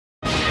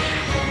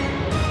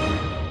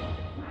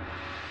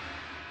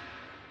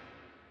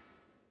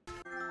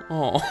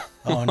Oh.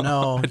 Oh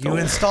no, you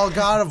install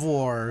God of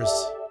Wars.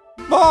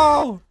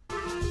 Oh!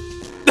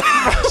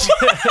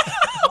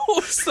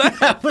 What was that?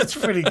 That was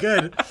pretty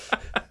good.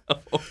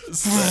 What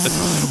was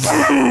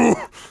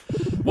that?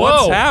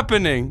 What's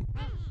happening?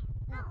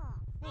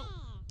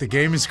 The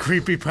game is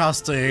creepy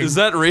pasting. Is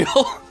that real?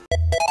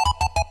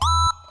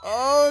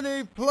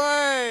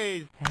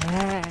 Oneyplays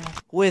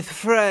with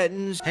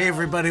friends. Hey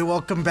everybody,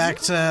 welcome back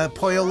to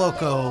Pollo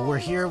Loco. We're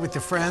here with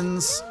your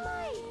friends,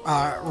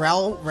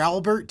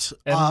 Ralbert,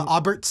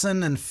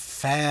 Albertson, and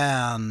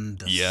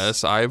Fand.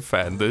 Yes, I've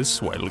found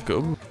this.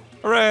 Welcome.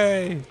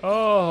 Hooray!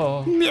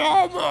 Oh.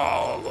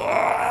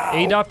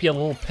 Eat up, you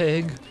little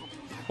pig.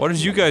 What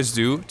did you guys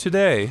do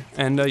today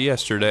and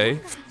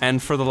yesterday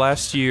and for the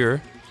last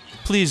year?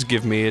 Please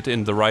give me it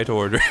in the right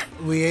order.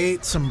 We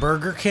ate some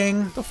Burger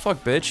King. The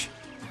fuck, bitch?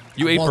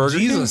 You ate Well, Burger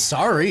King? Jesus,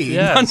 sorry.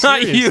 Yeah, Not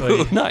seriously.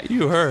 you, not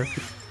you, her.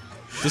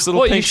 This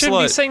little Well, pink you shouldn't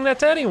slut. be saying that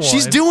to anyone.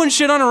 She's doing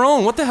shit on her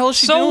own. What the hell is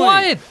she doing? So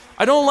what?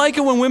 I don't like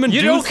it when women You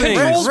do don't things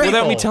control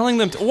without me people. telling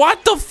them to.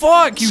 What the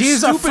fuck, you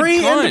She's a stupid free,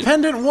 cunt.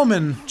 independent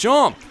woman.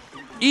 Jump.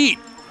 Eat.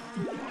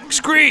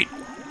 Excrete.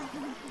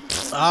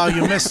 Oh,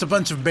 you missed a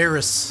bunch of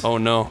berries. Oh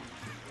no.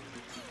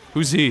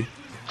 Who's he?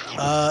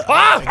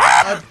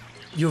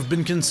 You have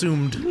been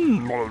consumed. He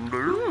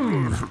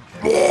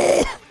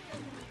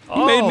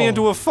made me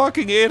into a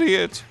fucking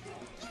idiot.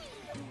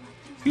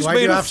 He's Why do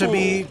made you a have to fool.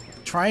 be?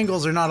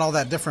 Triangles are not all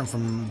that different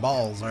from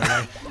balls, are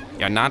they?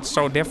 You're not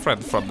so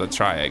different from the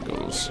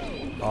triangles.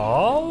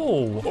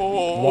 Oh.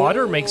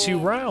 Water makes you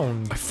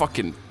round.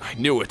 I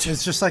knew it.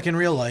 It's just like in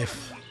real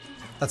life.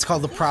 That's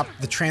called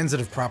the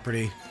transitive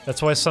property.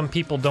 That's why some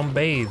people don't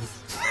bathe.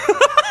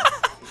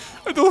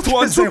 I don't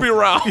want to be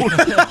round.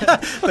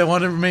 They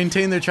want to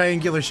maintain their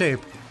triangular shape.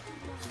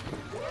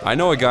 I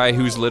know a guy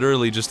who's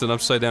literally just an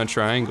upside down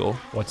triangle.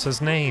 What's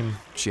his name?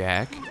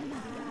 Jack.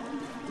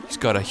 He's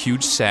got a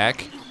huge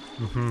sack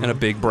and a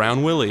big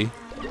brown willy.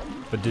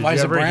 But did Why you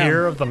is it ever brown?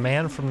 hear of the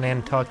man from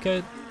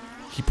Nantucket?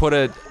 He put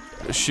a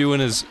shoe in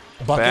his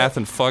Bucket? bath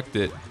and fucked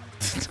it.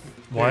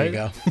 What? There you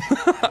go.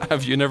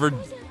 Have you never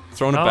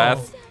thrown a No.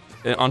 bath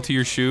onto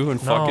your shoe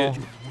and fuck No. it?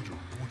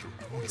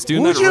 It's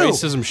doing Would that you?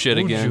 racism shit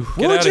Would again. you?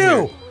 Get Would out you?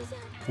 of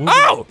here.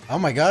 Ow! Oh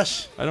my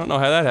gosh. I don't know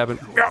how that happened.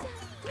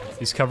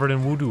 He's covered in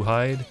voodoo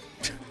hide.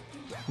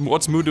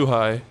 What's Mudu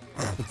High?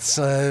 It's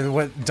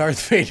what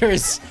Darth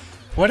Vader's.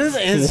 What is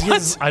it?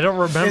 His, I don't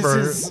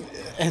remember.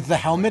 the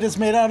helmet is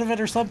made out of it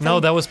or something? No,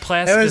 that was It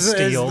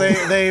plasticine.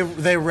 was,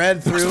 they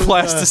read through.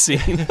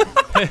 Plasticine.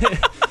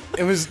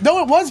 It was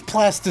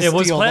plasticine. It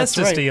was That's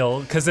right.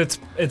 plasticine because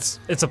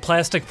it's a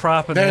plastic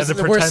prop and they had to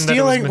We're pretend that it was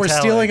stealing. We're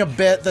metallic. stealing a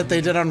bit that they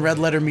did on Red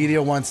Letter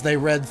Media once. They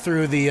read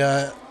through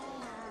the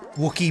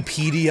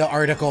Wikipedia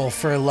article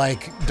for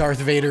like Darth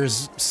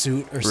Vader's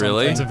suit or something.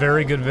 Really? It's a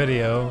very good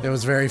video. It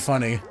was very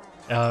funny.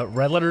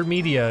 Red Letter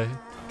Media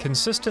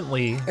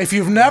consistently. If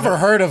you've never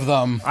heard of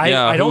them, I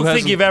don't who think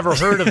hasn't? you've ever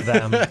heard of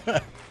them.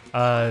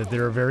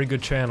 They're a very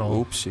good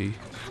channel. Oopsie.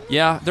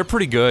 Yeah, they're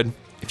pretty good.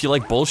 If you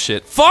like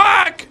bullshit.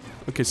 Fuck!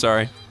 Okay,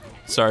 sorry.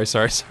 Sorry.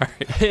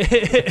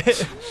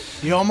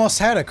 you almost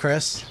had it,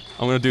 Chris.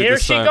 I'm gonna do it Here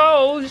this she time.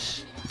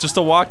 goes. Just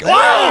a walk.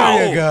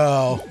 There you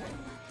go.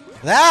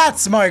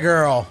 That's my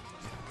girl.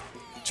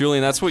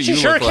 Julian, that's what She you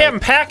sure look can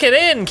like. pack it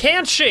in,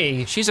 can't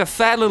she? She's a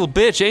fat little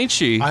bitch, ain't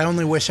she? I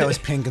only wish I was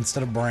pink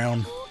instead of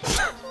brown.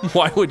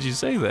 Why would you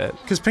say that?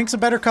 Because pink's a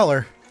better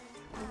color.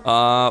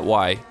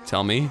 Why?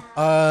 Tell me.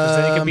 'Cause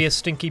then you could be a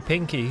stinky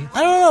pinky.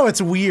 I don't know.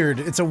 It's weird.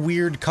 It's a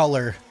weird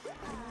color.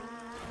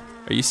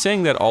 Are you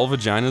saying that all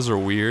vaginas are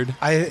weird?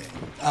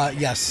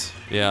 Yes.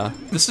 Yeah.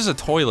 This is a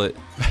toilet.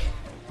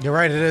 You're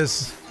right. It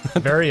is.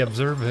 Very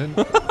observant.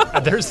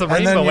 There's the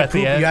And then rainbow you at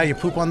poop, the end. yeah, you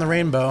poop on the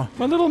rainbow.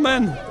 My little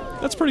men.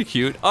 That's pretty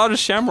cute. Oh, there's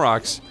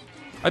shamrocks.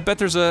 I bet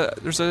there's a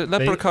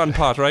leprechaun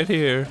pot right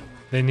here.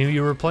 They knew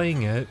you were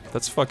playing it.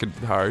 That's fucking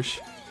harsh.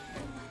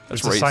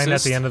 That's There's a racist. sign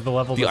at the end of the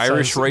level The that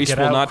Irish says, race "Get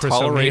will out, not Chris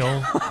tolerate."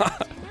 O'Neill."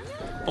 I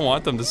don't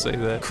want them to say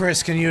that.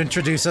 Chris, can you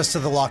introduce us to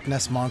the Loch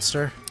Ness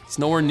Monster? It's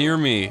nowhere near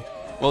me.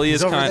 Well, he He's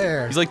is over kind.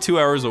 there. He's like 2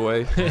 hours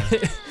away.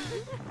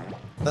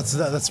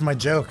 That's my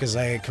joke, is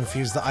I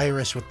confuse the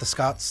Irish with the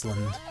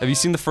Scotsland. Have you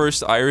seen the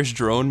first Irish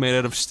drone made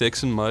out of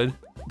sticks and mud?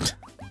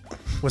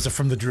 Was it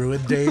from the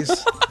Druid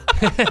days?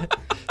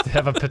 They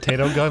have a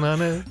potato gun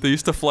on it. They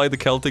used to fly the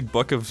Celtic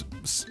Book of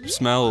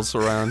Smells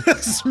around.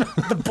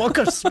 The Book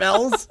of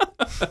Smells?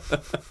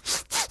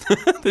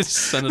 They just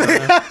sent it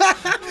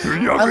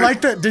around. I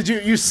like that. Did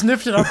you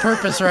sniffed it on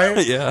purpose,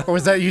 right? Yeah. Or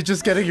was that you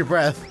just getting your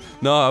breath?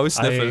 No, I was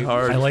sniffing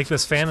hard. I like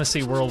this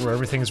fantasy world where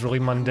everything's really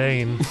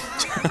mundane.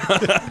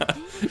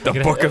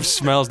 The Book of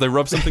Smells. They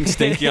rub something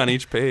stinky on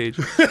each page.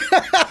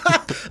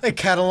 It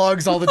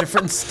catalogs all the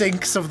different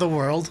stinks of the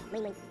world.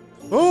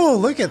 Oh,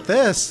 look at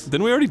this.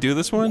 Didn't we already do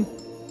this one?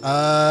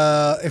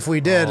 If we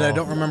did, I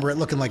don't remember it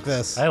looking like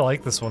this. I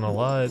like this one a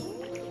lot.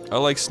 I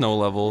like snow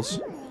levels.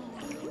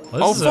 Well,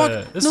 this Oh, is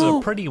fuck. this is No.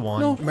 a pretty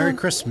one. No. Merry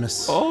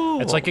Christmas. Oh.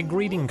 It's like a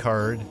greeting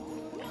card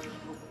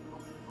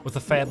with a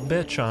fat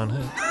bitch on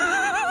it.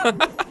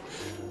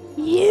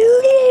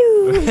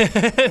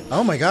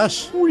 Oh my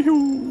gosh.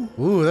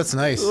 Ooh, that's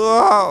nice.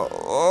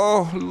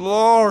 Oh,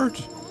 Lord.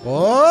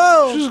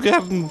 Whoa! She's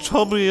getting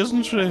chubby,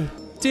 isn't she?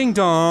 Ding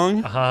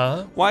dong.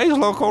 Uh-huh. Why is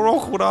Loco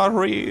Roco not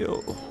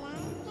real?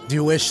 Do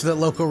you wish that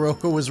Loco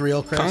Roco was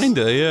real, Chris?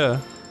 Kinda, yeah.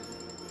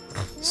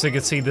 So you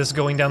could see this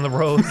going down the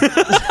road.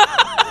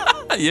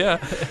 Yeah.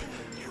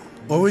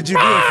 What would you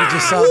do if you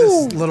just saw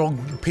this little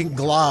pink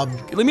glob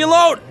Leave me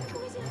alone!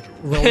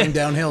 rolling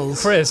down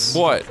hills? Chris.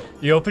 What?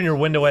 You open your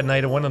window at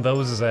night and one of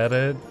those is at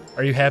it.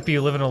 Are you happy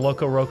you live in a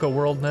Loco Roco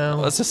world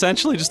now? That's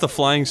essentially just a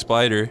flying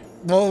spider.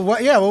 Well,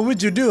 what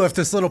would you do if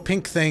this little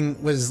pink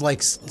thing was like,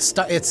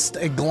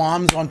 it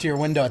gloms onto your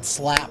window, it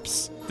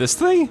slaps. This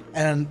thing?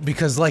 And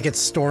because like it's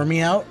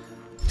stormy out,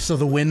 so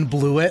the wind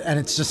blew it and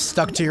it's just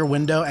stuck to your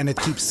window and it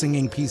keeps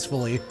singing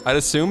peacefully. I'd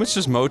assume it's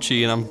just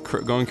mochi and I'm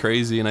going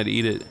crazy and I'd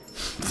eat it.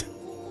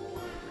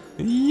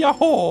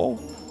 Yo!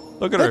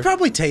 Look at her. It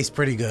probably tastes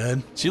pretty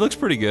good. She looks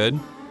pretty good.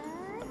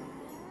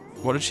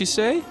 What did she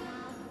say?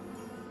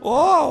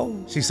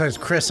 Whoa! She says,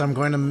 Chris, I'm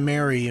going to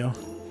marry you.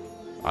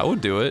 I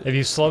would do it. If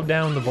you slow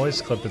down the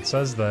voice clip, it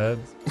says that.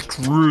 If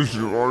If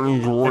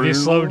you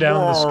slow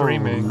down the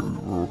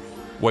screaming.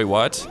 Wait,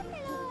 what?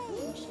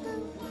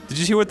 Did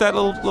you hear what that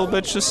little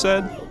bitch just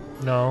said?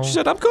 No. She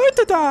said, I'm going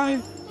to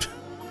die!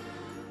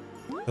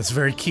 That's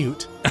very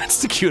cute.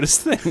 That's the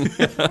cutest thing.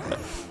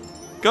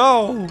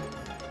 Go!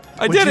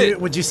 I did it!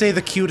 Would you say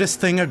the cutest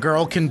thing a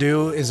girl can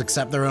do is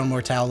accept their own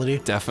mortality?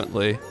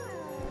 Definitely.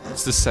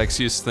 It's the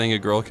sexiest thing a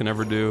girl can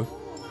ever do.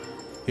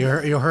 You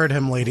heard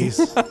him, ladies.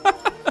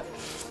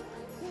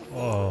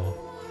 Oh.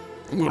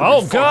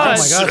 Oh, God!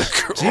 Oh my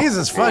gosh.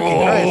 Jesus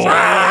fucking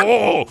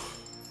Christ.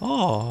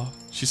 Oh,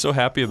 she's so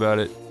happy about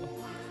it.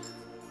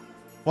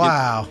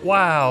 Wow.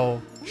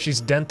 Wow. She's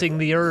denting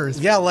the earth.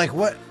 Yeah, like,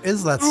 what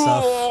is that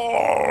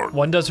stuff?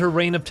 When does her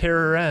reign of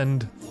terror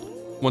end?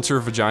 Once her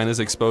vagina's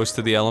exposed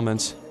to the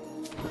elements.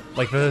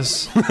 Like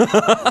this.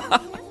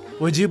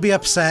 Would you be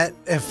upset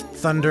if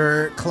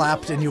thunder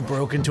clapped and you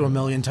broke into a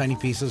million tiny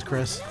pieces,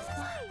 Chris?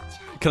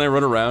 Can I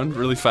run around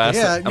really fast?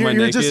 Yeah, Am I you're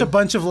naked? just a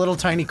bunch of little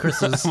tiny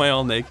Chris's. Am I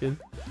all naked?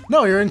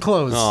 No, you're in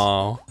clothes.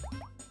 Oh.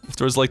 If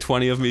there was like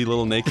 20 of me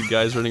little naked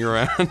guys running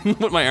around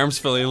with my arms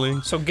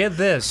flailing, So get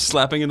this.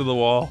 slapping into the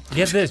wall.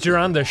 Get this. You're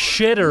on the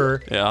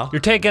shitter. Yeah.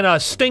 You're taking a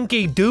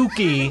stinky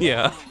dookie.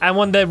 Yeah. And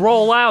when they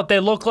roll out,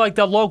 they look like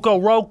the Loco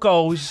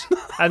Rocos.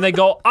 And they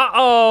go,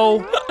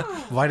 uh-oh.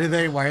 Why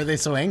are they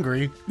so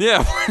angry?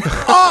 Yeah.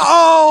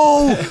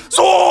 Uh-oh!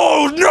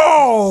 Oh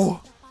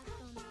no!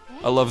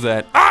 I love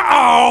that.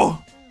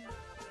 Uh-oh!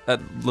 That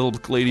little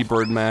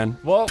ladybird man.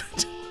 Well,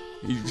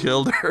 You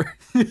killed her.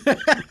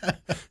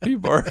 You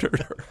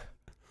murdered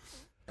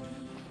her.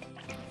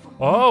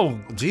 oh.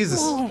 Jesus.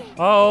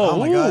 Oh,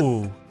 my God.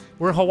 ooh.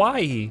 We're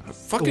Hawaii.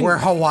 Fucking We're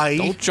Hawaii.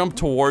 don't jump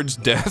towards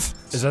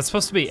death. Is that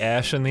supposed to be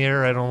ash in the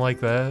air? I don't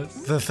like that.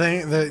 The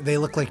thing, they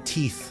look like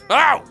teeth.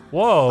 Ow!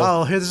 Whoa.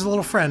 Oh, here's a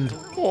little friend.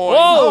 Whoa.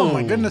 Oh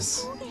my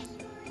goodness.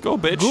 Go,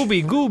 bitch.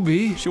 Gooby,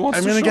 gooby. She wants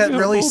I'm to gonna show get me a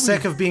really booby.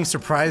 sick of being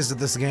surprised at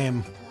this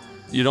game.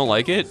 You don't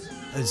like it?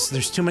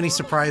 There's too many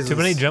surprises. Too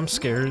many jump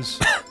scares.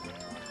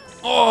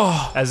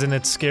 Oh! As in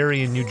it's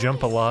scary and you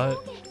jump a lot.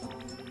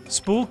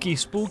 Spooky,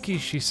 spooky,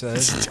 she said.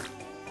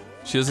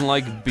 She doesn't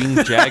like being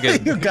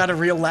jagged. You got a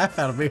real laugh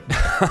out of me.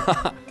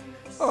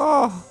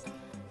 Oh.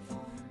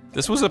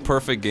 This was a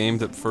perfect game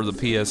for the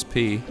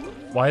PSP.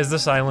 Why is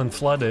this island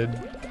flooded?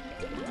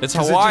 It's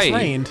 'Cause Hawaii. It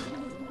just rained.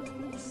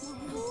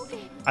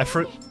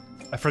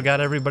 I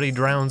forgot everybody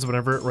drowns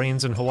whenever it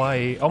rains in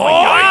Hawaii. Oh my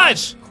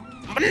gosh!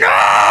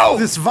 No!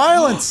 This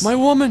violence. My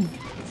woman!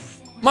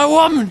 My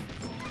woman!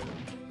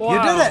 You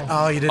did it.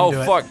 Oh, you didn't do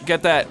Oh it. fuck,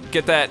 get that,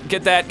 get that,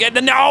 get that, get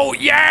the no!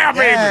 Yeah,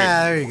 baby!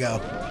 Yeah, there you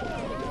go.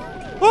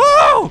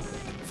 Woo!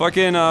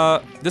 Fucking,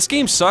 this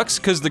game sucks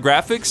because the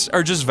graphics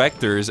are just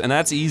vectors, and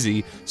that's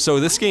easy. So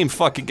this game,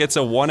 fuck, it gets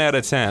a 1 out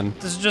of 10.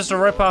 This is just a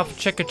ripoff of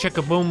Chicka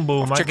Chicka Boom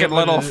Boom. I Chicken get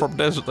what Little it- from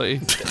Disney.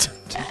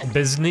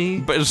 Disney?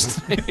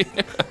 Disney.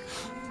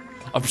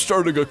 I'm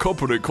starting a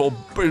company called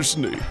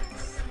Disney.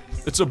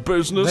 It's a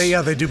business.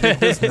 They do big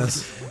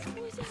business.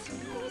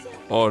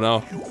 Oh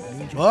no.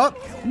 Oh,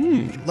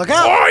 look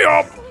out!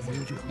 Oil!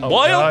 Oh,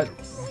 Oil! God.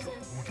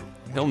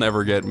 He'll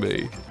never get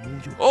me.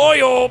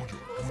 Oil!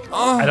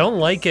 I don't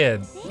like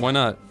it. Why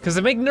not? Because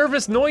they make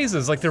nervous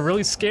noises, like they're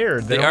really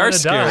scared. They They don't are wanna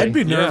scared. die. I'd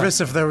be Yeah.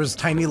 nervous if there was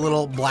tiny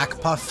little black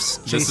puffs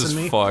This chasing is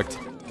me. fucked.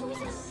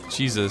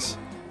 Jesus.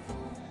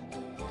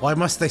 Why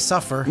must they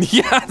suffer?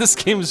 Yeah, this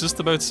game is just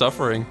about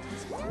suffering.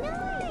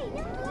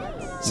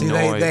 See,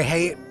 No, they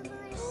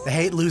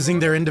hate losing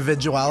their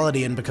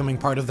individuality and becoming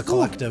part of the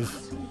collective.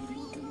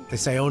 They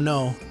say, "Oh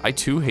no." I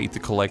too hate the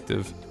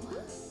collective.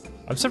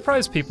 I'm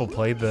surprised people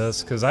played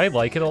this, because I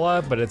like it a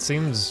lot, but it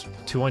seems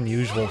too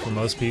unusual for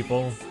most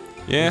people.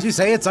 Yeah. Did you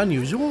say it's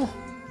unusual?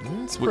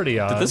 It's pretty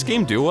odd. Did this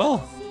game do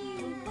well?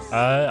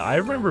 I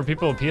remember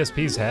people with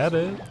PSPs had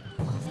it.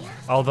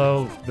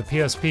 Although the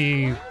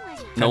PSP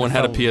No one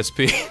had a felt-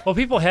 PSP. Well,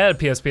 people had a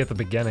PSP at the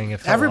beginning. It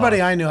fell Everybody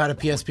off. I knew had a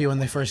PSP when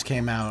they first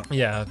came out.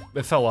 Yeah,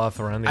 it fell off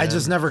around the I end.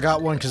 just never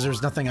got one because there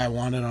was nothing I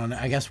wanted on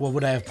it. I guess what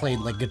would I have played,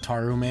 like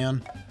Guitaru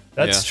Man?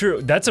 That's Yeah.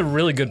 true. That's a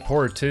really good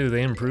port too.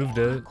 They improved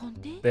it.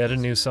 They added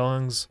new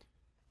songs.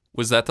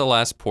 Was that the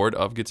last port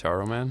of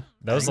Guitar Man?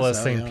 That was the think last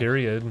so, thing, yeah.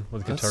 period,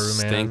 with That's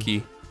Guitaru Man.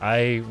 stinky.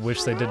 I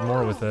wish they did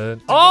more with it.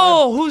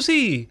 Oh, who's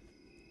he?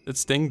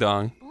 It's Ding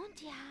Dong.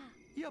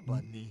 Yeah,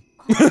 buddy.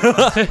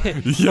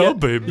 Yeah,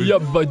 baby. Yeah,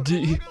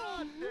 buddy.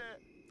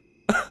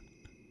 I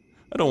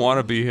don't want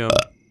to be him.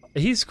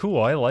 He's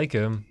cool. I like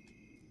him.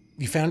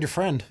 You found your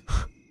friend.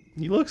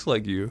 He looks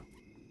like you.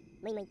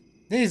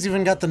 He's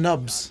even got the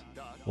nubs.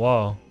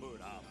 Wow.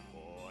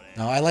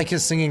 No, I like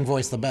his singing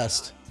voice the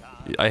best.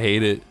 I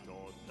hate it.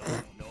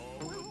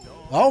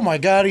 Oh my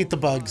god, eat the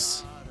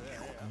bugs.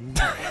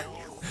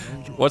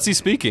 What's he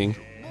speaking?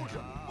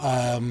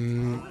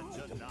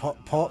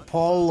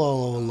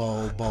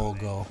 Polo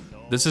Bogo.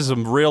 This is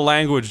some real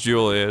language,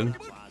 Julian.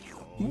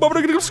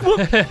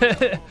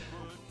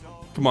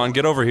 Come on,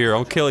 get over here.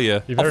 I'll kill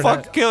you. You I'll better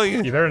fucking not- kill you.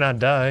 You better not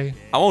die.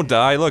 I won't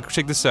die. Look,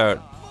 check this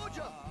out.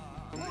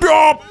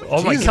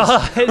 Oh my Jesus.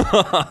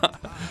 god.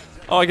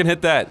 Oh, I can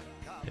hit that.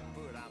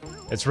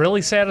 It's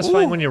really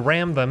satisfying Ooh. when you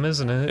ram them,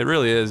 isn't It it?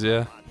 really is,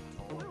 yeah.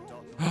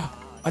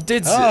 I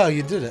did Oh, it.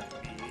 you did it.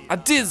 I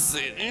did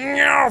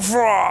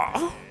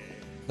it.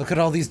 Look at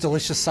all these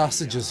delicious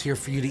sausages here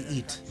for you to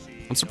eat.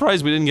 I'm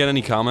surprised we didn't get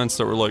any comments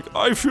that were like,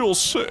 I feel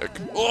sick.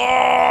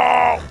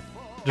 Oh!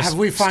 Just Have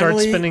we start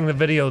finally- spinning the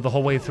video the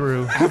whole way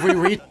through. Have we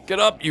reached? Get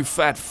up, you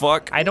fat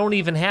fuck. I don't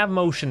even have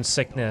motion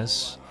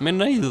sickness. Me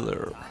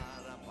neither.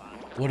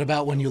 What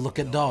about when you look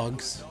at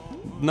dogs?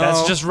 No.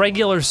 That's just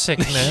regular Yeah,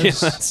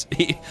 sickness.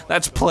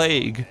 that's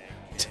plague.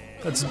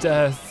 That's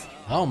death.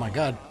 Oh my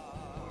god.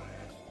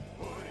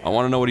 I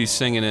want to know what he's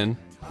singing in.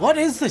 What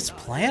is this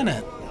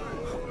planet?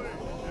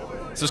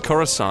 This is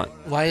Coruscant.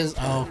 Why is...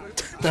 Oh,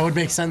 that would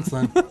make sense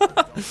then.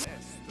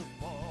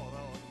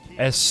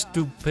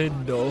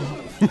 Estupido.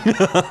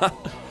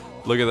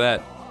 Look at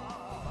that.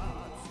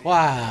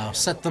 Wow,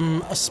 set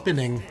them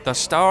a-spinning. The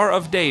Star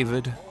of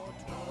David.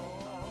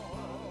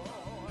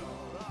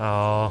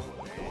 Oh.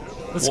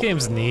 This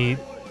game's neat.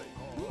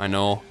 I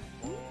know.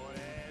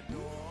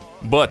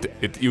 But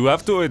you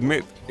have to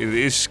admit, it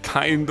is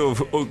kind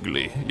of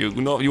ugly. You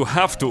know, you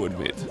have to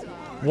admit.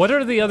 What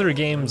are the other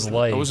games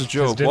like? That was a 'Cause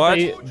joke. Didn't What?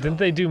 Didn't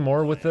they do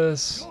more with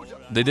this?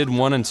 They did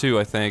 1 and 2,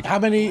 I think. How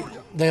many?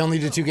 They only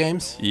did 2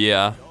 games?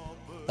 Yeah.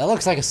 That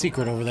looks like a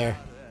secret over there.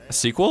 A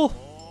sequel?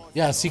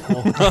 Yeah, a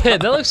sequel.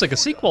 That looks like a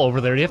sequel over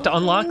there. You have to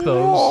unlock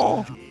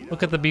those.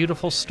 Look at the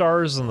beautiful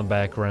stars in the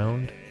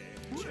background.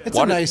 It's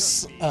What a i-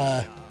 nice,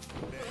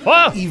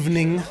 Ah!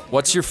 evening.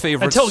 What's your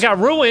favorite? Until it got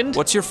ruined.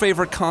 What's your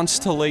favorite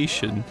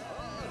constellation?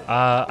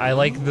 I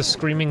like the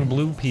screaming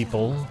blue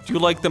people. Do you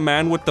like the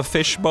man with the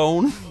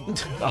fishbone?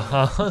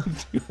 Uh-huh. Do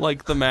you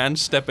like the man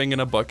stepping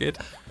in a bucket?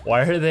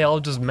 Why are they all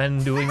just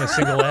men doing a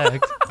single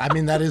act? I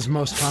mean, that is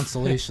most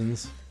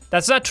constellations.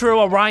 That's not true.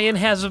 Orion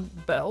has a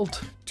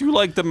belt. Do you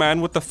like the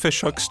man with the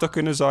fish hook stuck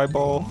in his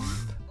eyeball?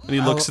 And he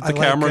looks at the I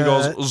like, camera and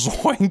goes,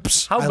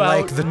 zoimps. How I about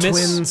like the Miss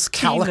twins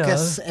Tina?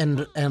 Calicus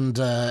and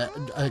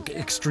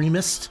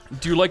Extremist.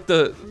 Do you like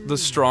the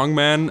strong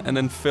man? And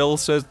then Phil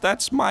says,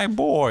 that's my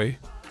boy.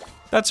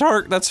 That's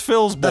Herc, that's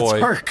Phil's That's boy.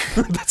 Herc.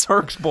 That's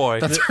Herc's boy.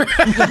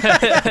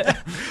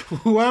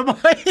 Who am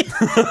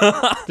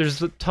I? There's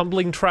the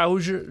tumbling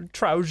trouser.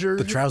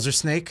 The trouser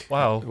snake.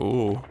 Wow.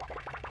 Ooh.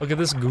 Look at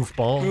this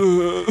goofball.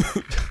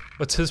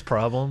 What's his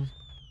problem?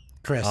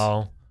 Chris,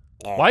 Oh.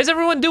 Why is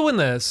everyone doing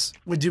this?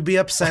 would you be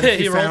upset if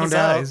He you rolled found his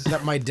out eyes.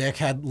 that my dick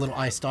had little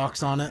eye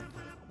stalks on it?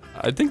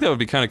 I think that would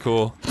be kind of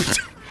cool.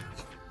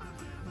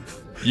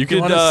 You You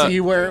could, want to see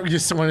where? You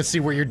just want to see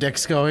where your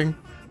dick's going?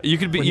 you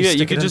could be, when you yeah, you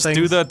stick could it in just do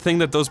things? that thing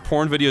that those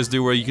porn videos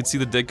do where you can see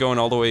the dick going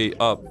all the way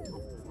up.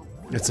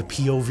 It's a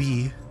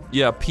POV.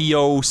 Yeah,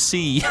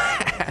 POC.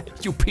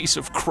 You piece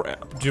of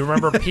crap. Do you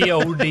remember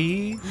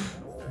POD?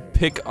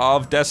 Pick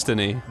of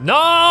Destiny.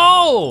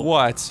 No!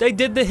 What? They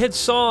did the hit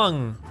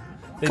song.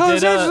 They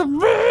 'Cause did, it's a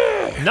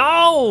me.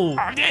 No!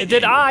 They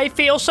did I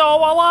Feel So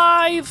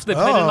Alive! They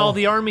played in Oh. all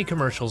the army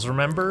commercials,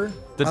 remember?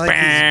 The I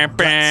like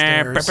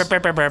these gut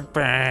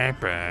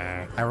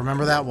I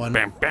remember that one.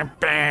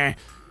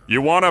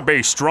 You wanna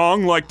be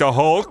strong like the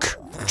Hulk?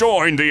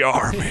 Join the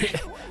army.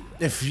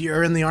 If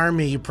you're in the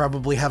army, you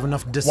probably have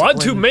enough discipline.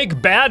 Want to make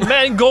bad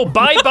men go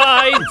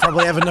bye-bye!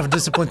 Probably have enough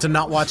discipline to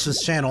not watch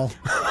this channel.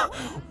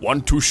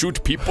 Want to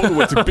shoot people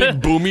with a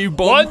big boomy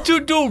bum? Want to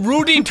do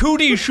Rudy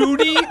Tooty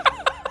Shooty?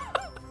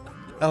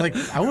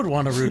 I would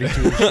want a Rudy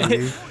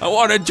Tooty. I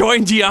wanna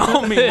join the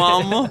army,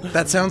 mama.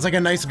 That sounds like a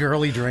nice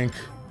girly drink.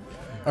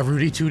 A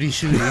Rudy Tooty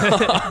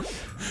Shooty.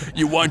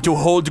 You want to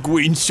hold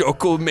green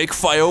circle, make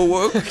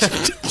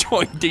fireworks?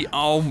 Join the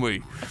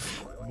army.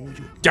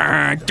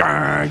 Dun,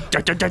 dun,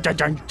 dun, dun, dun,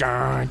 dun,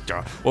 dun,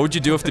 dun. What would you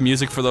do if the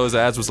music for those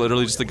ads was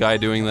literally just a guy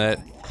doing that?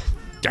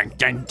 Dun,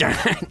 dun, dun,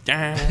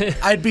 dun.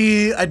 I'd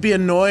be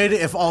annoyed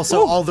if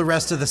also all the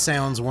rest of the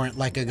sounds weren't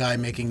like a guy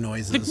making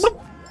noises.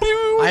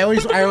 I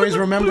always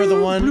remember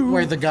the one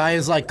where the guy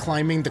is like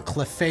climbing the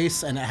cliff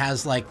face and it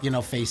has like, you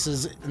know,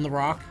 faces in the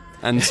rock.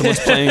 And someone's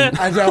playing.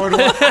 I would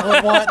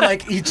want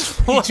like each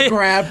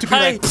grab to be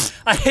like.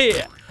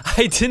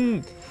 I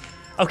didn't.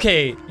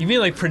 Okay, you mean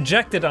like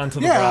projected onto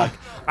the Yeah. rock?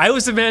 I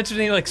was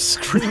imagining like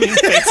screaming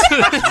faces.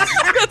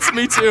 That's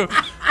me too.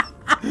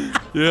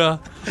 Yeah.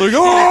 Like,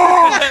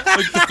 oh!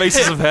 Like the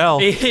faces of hell.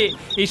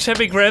 Each time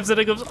he grabs it,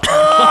 it goes.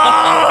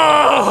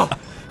 Oh!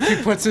 He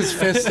puts his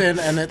fist in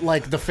and it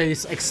like the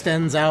face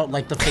extends out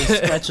like the face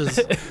stretches.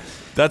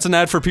 That's an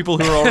ad for people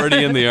who are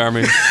already in the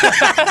army.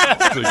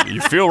 Like, you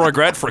feel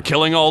regret for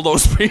killing all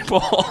those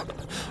people?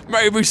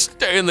 Maybe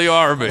stay in the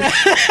army.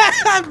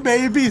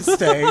 Maybe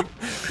stay.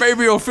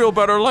 Maybe you'll feel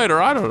better later,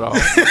 I don't know.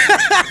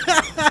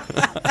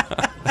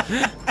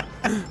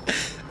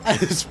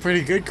 It's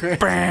pretty good, Chris.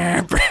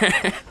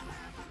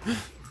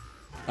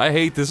 I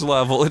hate this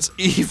level, it's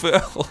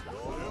evil.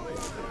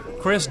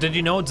 Chris, did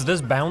you know it's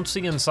this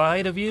bouncy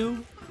inside of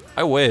you?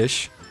 I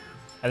wish.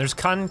 And there's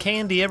cotton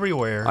candy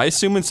everywhere. I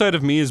assume inside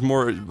of me is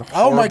more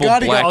Oh my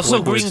God, he got- also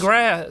liquid. green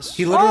grass.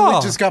 He literally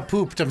Oh. just got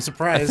pooped. I'm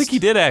surprised. I think he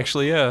did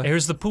actually, yeah.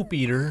 Here's the poop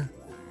eater.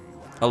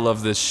 I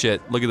love this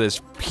shit. Look at this.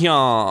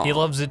 Pyong. He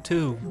loves it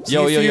too.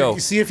 Yo, yo, yo.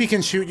 See if he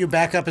can shoot you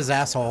back up his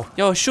asshole.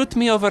 Yo, shoot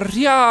me over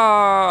here.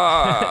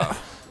 I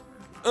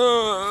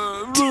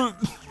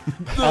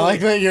like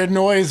that your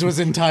noise was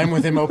in time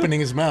with him opening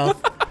his mouth.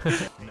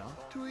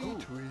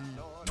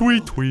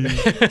 Tweet, tweet.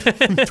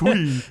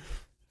 Tweet.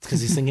 It's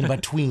because he's thinking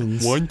about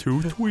tweens. 1,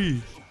 2,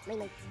 tweet.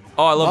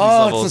 Oh, I love Oh, these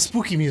it's levels. the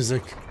spooky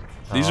music.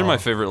 These are my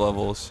favorite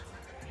levels.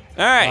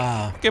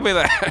 Alright, give me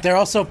that. They're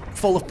also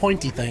full of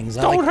pointy things.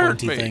 I Don't like hurt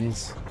pointy me.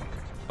 things.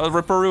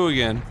 Ripperoo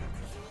again.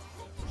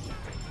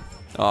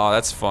 Oh,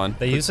 that's fun.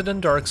 They use it in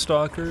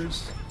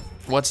Darkstalkers.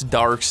 What's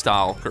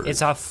Darkstalker?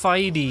 It's a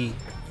fighty.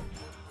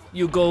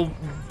 You go.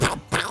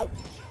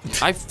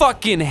 I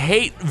fucking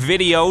hate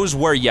videos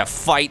where you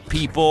fight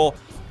people.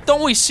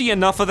 Don't we see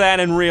enough of that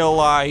in real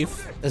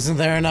life? Isn't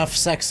there enough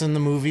sex in the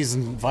movies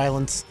and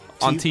violence?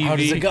 On TV? How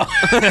does it go?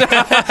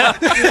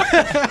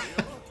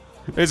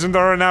 Isn't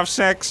there enough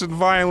sex and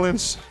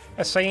violence?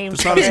 The same.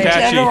 It's not as In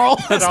catchy. general.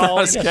 That's all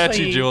not as you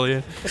catchy, see.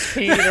 Julian. It's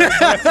Peter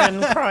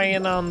Griffin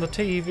crying on the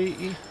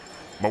TV.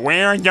 But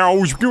where are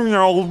those good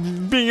old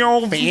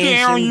values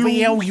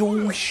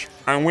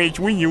on which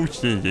we used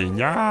to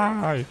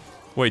deny?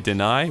 Wait,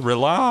 deny?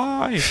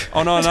 Rely?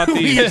 Oh no, not We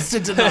these. used to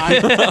deny.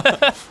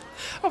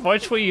 How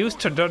much we used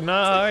to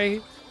deny.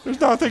 There's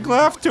nothing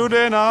left to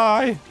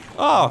deny.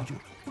 Oh.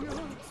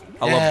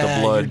 I love the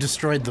You blood.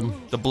 destroyed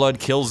them. The blood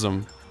kills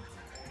them.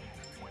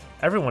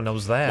 Everyone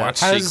knows that. Watch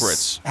How's-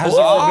 secrets. How's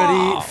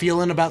everybody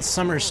feeling about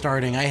summer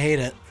starting? I hate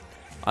it.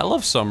 I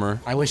love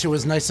summer. I wish it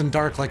was nice and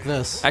dark like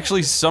this.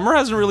 Actually, summer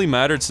hasn't really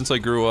mattered since I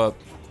grew up.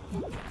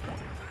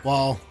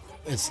 Well,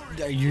 it's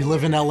you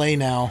live in LA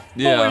now.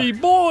 Yeah. Boy,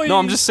 boy. No,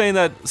 I'm just saying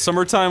that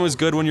summertime was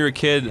good when you're a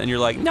kid and you're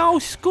like, no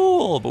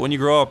school. But when you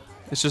grow up,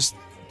 it's just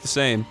the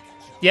same.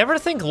 You ever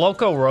think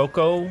Loco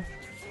Roco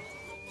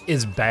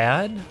is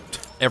bad?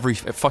 Every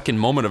fucking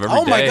moment of every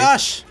day. Oh my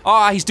gosh!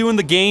 Ah, he's doing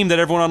the game that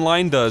everyone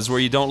online does where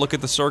you don't look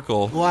at the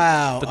circle.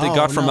 Wow. That they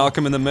got from no.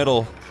 Malcolm in the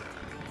Middle.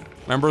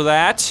 Remember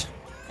that?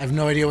 I have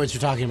no idea what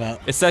you're talking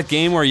about. It's that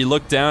game where you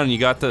look down and you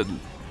got the...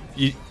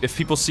 if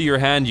people see your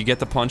hand, you get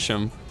to punch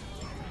them.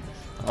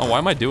 Oh, why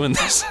am I doing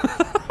this?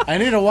 I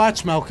need to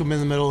watch Malcolm in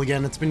the Middle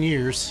again. It's been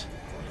years.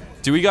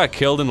 Dewey got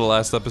killed in the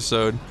last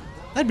episode.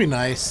 That'd be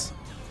nice.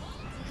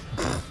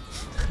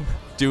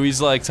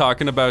 Dewey's like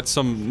talking about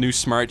some new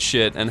smart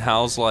shit and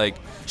Hal's like,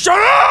 shut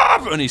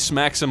up! And he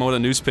smacks him with a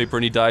newspaper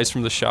and he dies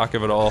from the shock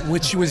of it all.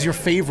 Which was your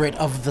favorite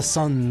of the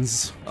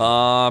sons?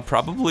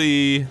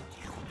 Probably...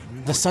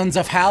 The sons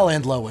of Hal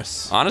and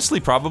Lois. Honestly,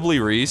 probably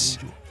Reese.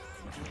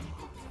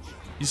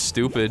 He's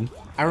stupid.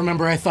 I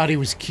remember I thought he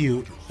was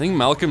cute I think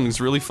Malcolm is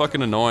really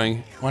fucking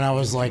annoying. when I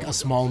was like a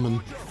small man.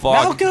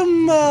 Fuck.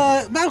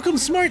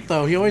 Malcolm's smart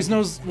though. He always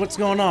knows what's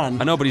going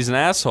on. I know, but he's an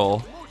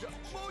asshole.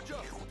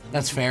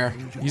 That's fair.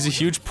 He's a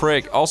huge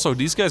prick. Also,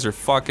 these guys are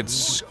fucking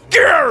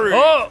scary!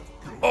 Oh!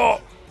 Oh!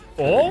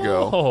 you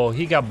go. Oh,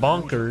 he got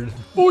bonkered.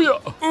 Oh yeah!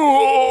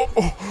 Oh!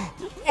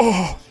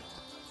 Oh!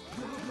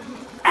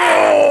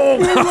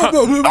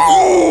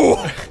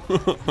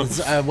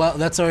 Well,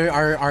 that's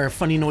our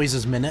funny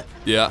noises minute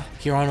Yeah.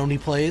 here on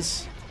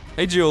Oneyplays.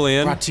 Hey,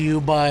 Julian. Brought to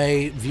you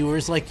by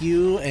viewers like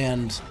you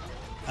and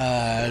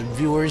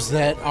viewers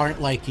that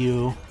aren't like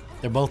you.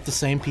 They're both the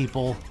same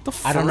people.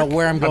 I don't know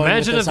where I'm going.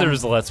 Imagine with if this. there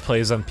was Let's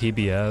Plays on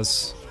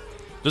PBS.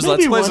 There's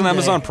Maybe Let's Plays on one day.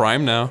 Amazon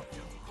Prime now.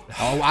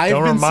 Oh, I've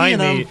Don't been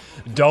remind seeing me.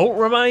 them. Don't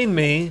remind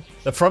me.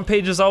 The front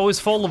page is always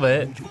full of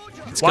it. Want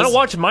to 'cause-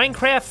 watch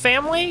Minecraft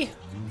Family?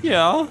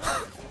 Yeah.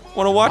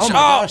 Want to watch? Oh my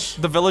gosh.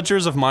 The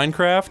Villagers of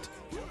Minecraft.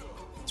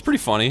 It's pretty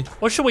funny.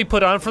 What should we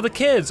put on for the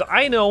kids?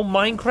 I know,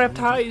 Minecraft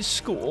High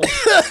School.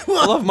 I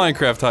love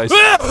Minecraft High School.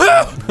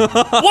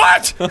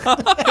 What?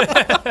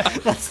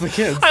 That's the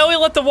kids. I only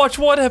let them watch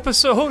one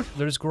episode.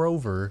 There's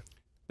Grover.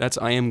 That's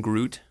I Am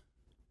Groot.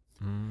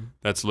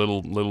 That's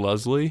little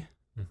Leslie.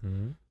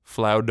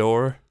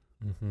 Floudor.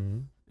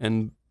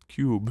 And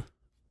Cube.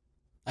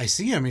 I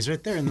see him. He's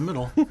right there in the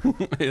middle.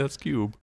 Hey, that's Cube.